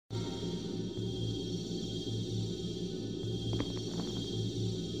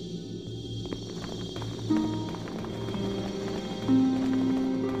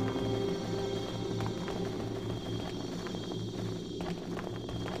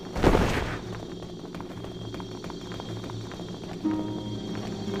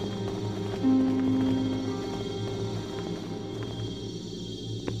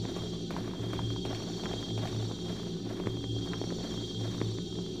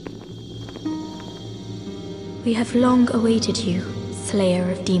We have long awaited you,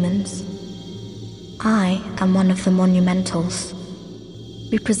 slayer of demons. I am one of the monumentals.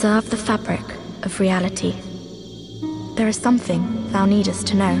 We preserve the fabric of reality. There is something thou needest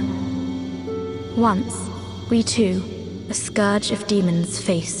to know. Once, we too, a scourge of demons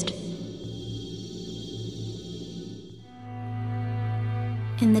faced.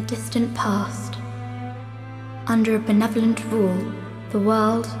 In the distant past, under a benevolent rule, the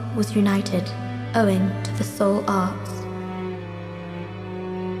world was united owing to the soul arts.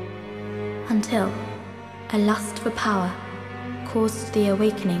 Until a lust for power caused the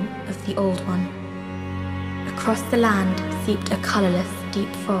awakening of the Old One. Across the land seeped a colorless, deep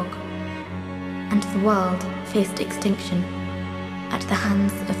fog, and the world faced extinction at the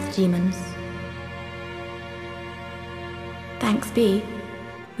hands of the demons. Thanks be,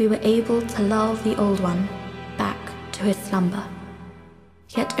 we were able to lull the Old One back to his slumber,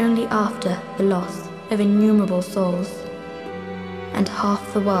 yet only after the loss of innumerable souls, and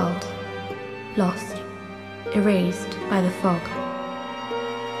half the world lost, erased by the fog.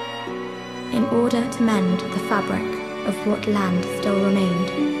 In order to mend the fabric of what land still remained,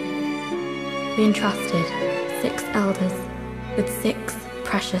 we entrusted 6 elders with 6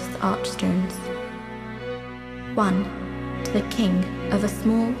 precious archstones. 1 to the king of a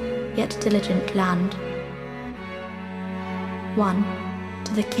small yet diligent land. 1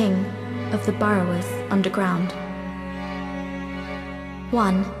 to the king of the burrowers underground.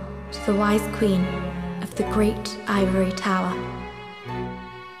 1 to the wise queen of the great ivory tower.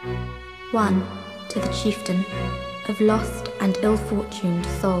 1 to the chieftain of lost and ill-fortuned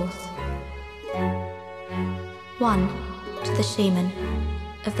souls. 1 to the shaman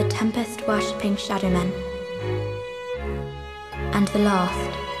of the tempest-worshipping shadowmen. And the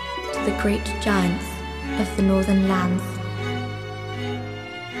last to the great giants of the northern lands.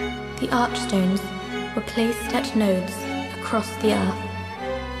 The archstones were placed at nodes across the earth.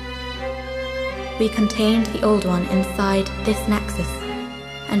 We contained the Old One inside this nexus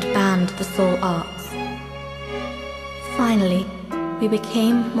and banned the soul arts. Finally, we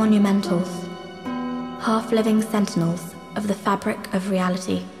became monumentals, half-living sentinels of the fabric of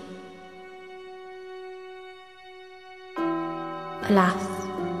reality. Alas,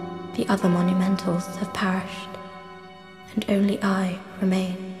 the other monumentals have perished, and only I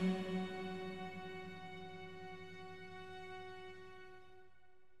remain.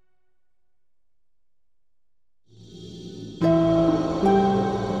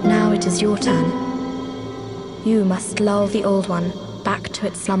 Now it is your turn. You must lull the Old One back to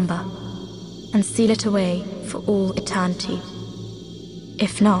its slumber and seal it away for all eternity.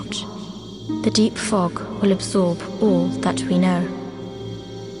 If not, the deep fog will absorb all that we know.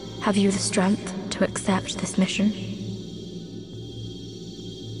 Have you the strength to accept this mission?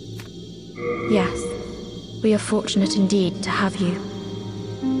 Yes, we are fortunate indeed to have you.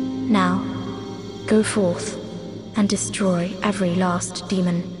 Now, go forth and destroy every last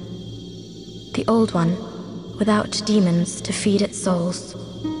demon. The Old One, without demons to feed its souls,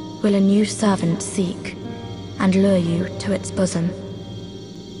 will a new servant seek and lure you to its bosom.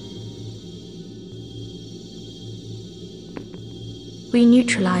 We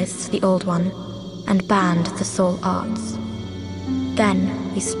neutralized the Old One and banned the soul arts.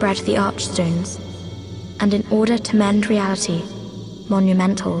 Then we spread the archstones, and in order to mend reality,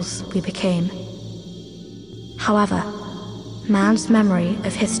 monumentals we became. However, man's memory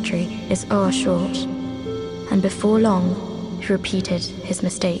of history is o'ershort, and before long he repeated his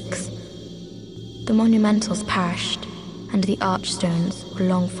mistakes. The monumentals perished, and the archstones were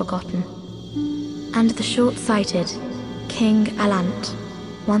long forgotten. And the short-sighted King Alant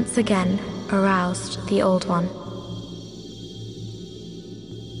once again aroused the Old One.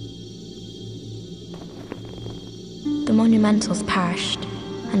 The monumentals perished,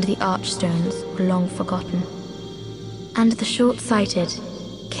 and the archstones were long forgotten. And the short-sighted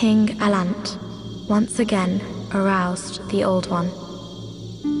King Alant once again aroused the Old One.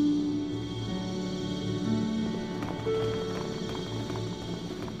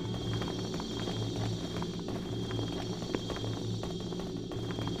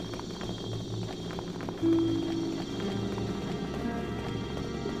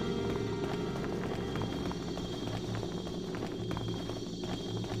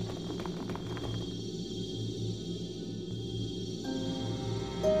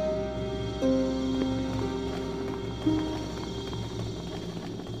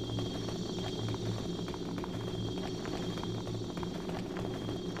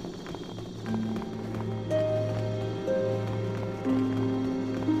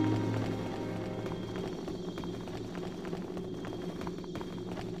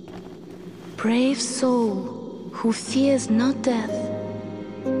 Brave soul, who fears not death,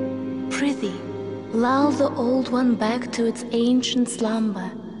 prithee, lull the old one back to its ancient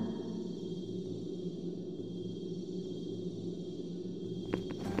slumber.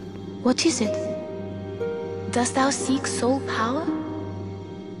 What is it? Dost thou seek soul power?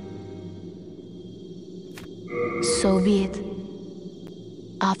 So be it.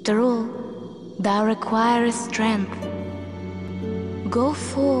 After all, thou requirest strength. Go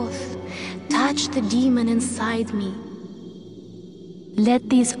forth, touch the demon inside me. Let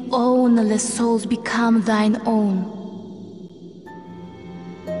these ownerless souls become thine own.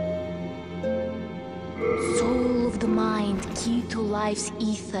 Soul of the mind, key to life's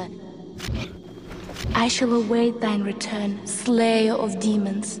ether, I shall await thine return, slayer of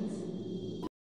demons.